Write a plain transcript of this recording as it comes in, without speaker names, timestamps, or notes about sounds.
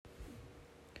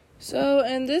So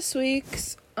in this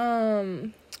week's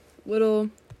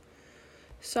little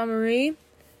summary,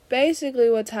 basically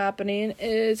what's happening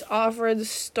is Offred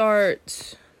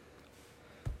starts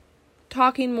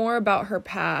talking more about her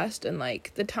past and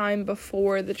like the time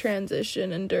before the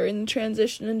transition and during the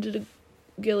transition into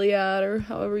Gilead, or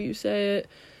however you say it.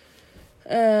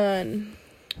 And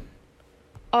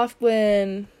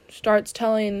Offred starts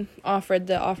telling Offred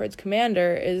that Offred's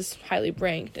commander is highly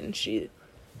ranked and she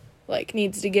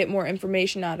needs to get more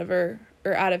information out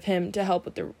of him to help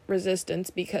with the resistance,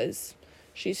 because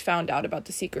she's found out about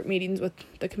the secret meetings with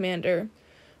the commander,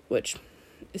 which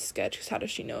is sketch, because how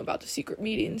does she know about the secret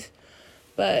meetings?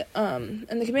 But and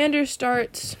the commander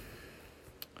starts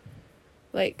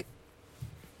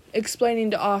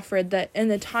explaining to Offred that in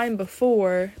the time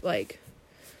before,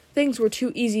 things were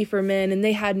too easy for men and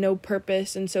they had no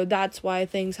purpose, and so that's why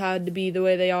things had to be the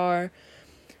way they are.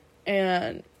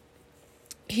 And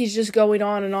he's just going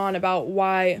on and on about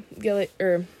why Gilead,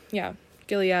 I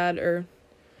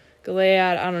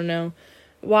don't know,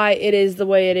 why it is the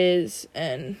way it is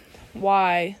and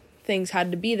why things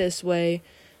had to be this way.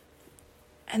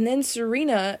 And then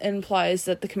Serena implies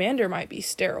that the commander might be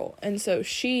sterile, and so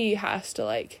she has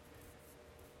to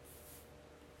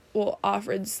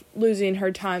Offred's losing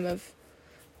her time of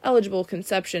eligible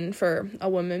conception for a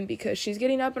woman because she's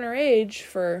getting up in her age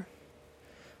for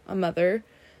a mother.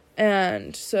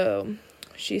 And so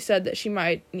she said that she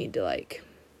might need to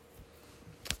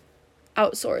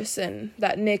outsource, and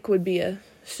that Nick would be a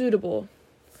suitable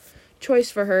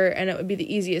choice for her and it would be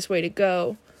the easiest way to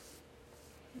go.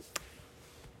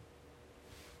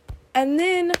 And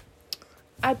then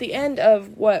at the end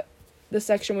of the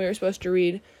section we were supposed to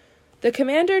read, the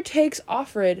commander takes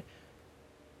Offred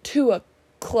to a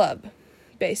club,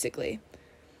 basically.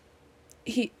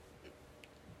 He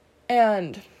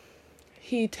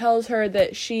tells her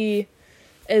that she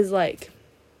is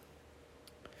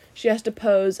she has to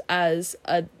pose as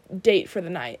a date for the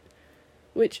night.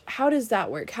 Which, how does that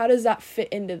work? How does that fit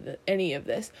into any of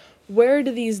this? Where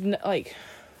do these,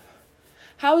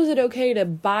 how is it okay to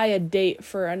buy a date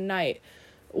for a night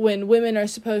when women are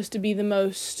supposed to be the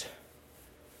most,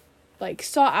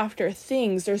 sought after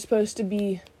things? They're supposed to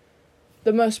be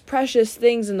the most precious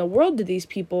things in the world to these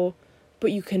people,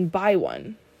 but you can buy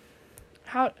one.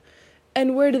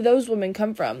 And where do those women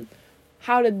come from?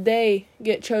 How did they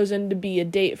get chosen to be a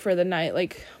date for the night?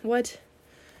 What?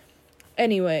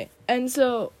 Anyway, and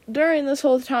so during this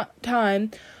whole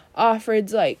time,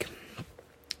 Offred's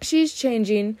she's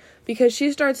changing because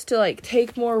she starts to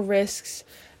take more risks,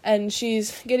 and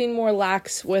she's getting more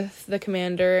lax with the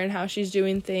commander and how she's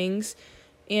doing things.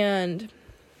 And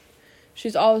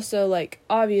she's also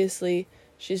obviously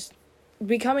she's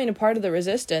becoming a part of the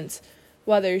resistance,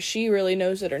 whether she really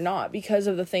knows it or not, because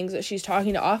of the things that she's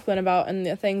talking to Offred about and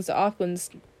the things that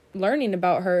Offred's learning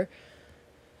about her.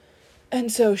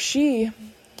 And so she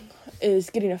is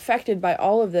getting affected by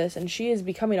all of this, and she is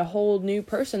becoming a whole new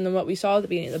person than what we saw at the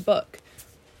beginning of the book.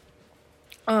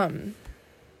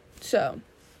 So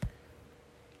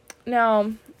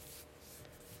now,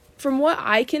 from what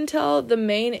I can tell, the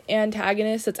main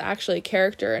antagonist that's actually a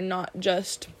character and not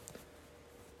just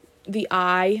the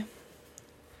eye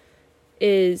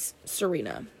is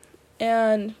Serena.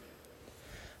 And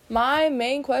my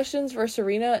main questions for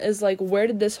Serena is where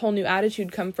did this whole new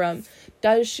attitude come from?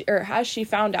 Has she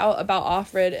found out about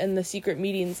Offred and the secret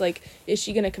meetings? Is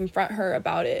she going to confront her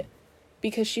about it?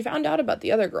 Because she found out about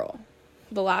the other girl,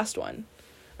 the last one.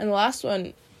 And the last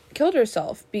one killed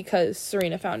herself because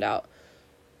Serena found out.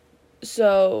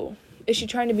 So is she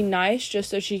trying to be nice just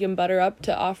so she can butter up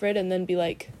to Offred and then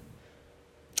be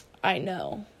I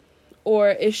know? Or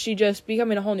is she just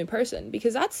becoming a whole new person?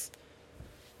 Because that's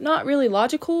not really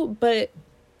logical, but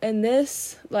in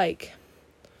this,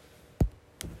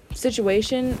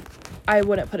 situation, I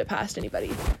wouldn't put it past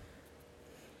anybody.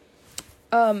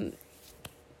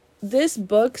 This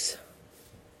book's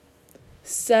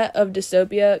set of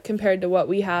dystopia compared to what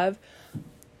we have,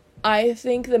 I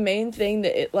think the main thing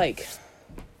that it,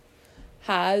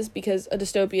 has, because a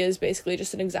dystopia is basically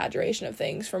just an exaggeration of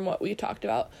things from what we talked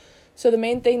about. So the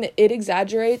main thing that it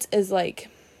exaggerates is, I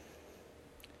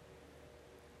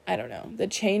don't know, the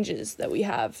changes that we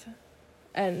have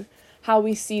and how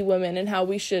we see women and how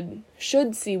we should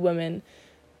see women,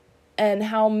 and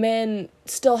how men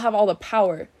still have all the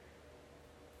power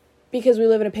because we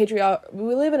live in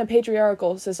a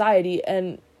patriarchal society,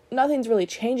 and nothing's really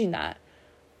changing that.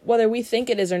 Whether we think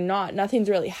it is or not, nothing's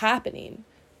really happening.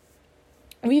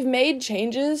 We've made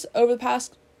changes over the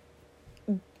past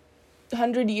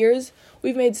 100 years.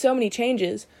 We've made so many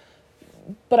changes,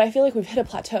 but I feel like we've hit a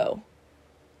plateau.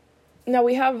 now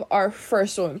we have our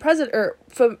first woman president, or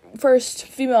first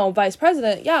female vice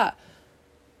president, yeah.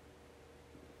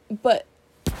 But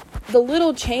the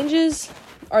little changes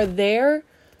are there,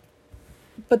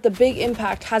 but the big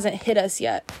impact hasn't hit us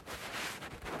yet.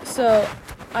 So,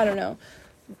 I don't know.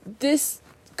 This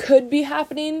could be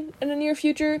happening in the near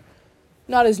future.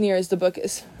 Not as near as the book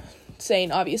is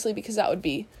saying, obviously, because that would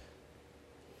be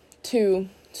too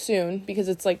soon, because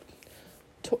it's like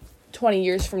 20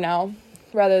 years from now,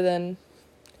 rather than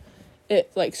it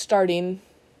like starting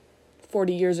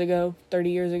 40 years ago, 30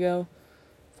 years ago,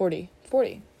 40,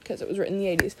 because it was written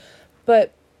in the 80s.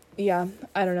 But yeah,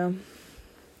 I don't know.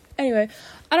 Anyway,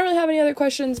 I don't really have any other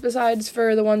questions besides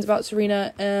for the ones about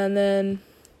Serena, and then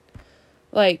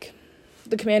like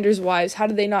the commanders' wives. How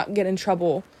did they not get in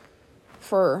trouble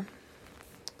for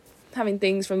having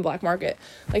things from the black market?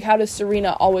 Like, how does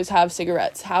Serena always have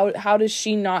cigarettes? How does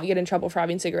she not get in trouble for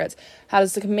having cigarettes? How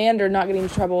does the commander not get in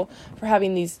trouble for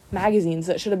having these magazines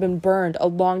that should have been burned a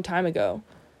long time ago?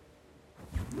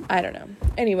 I don't know.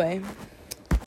 Anyway,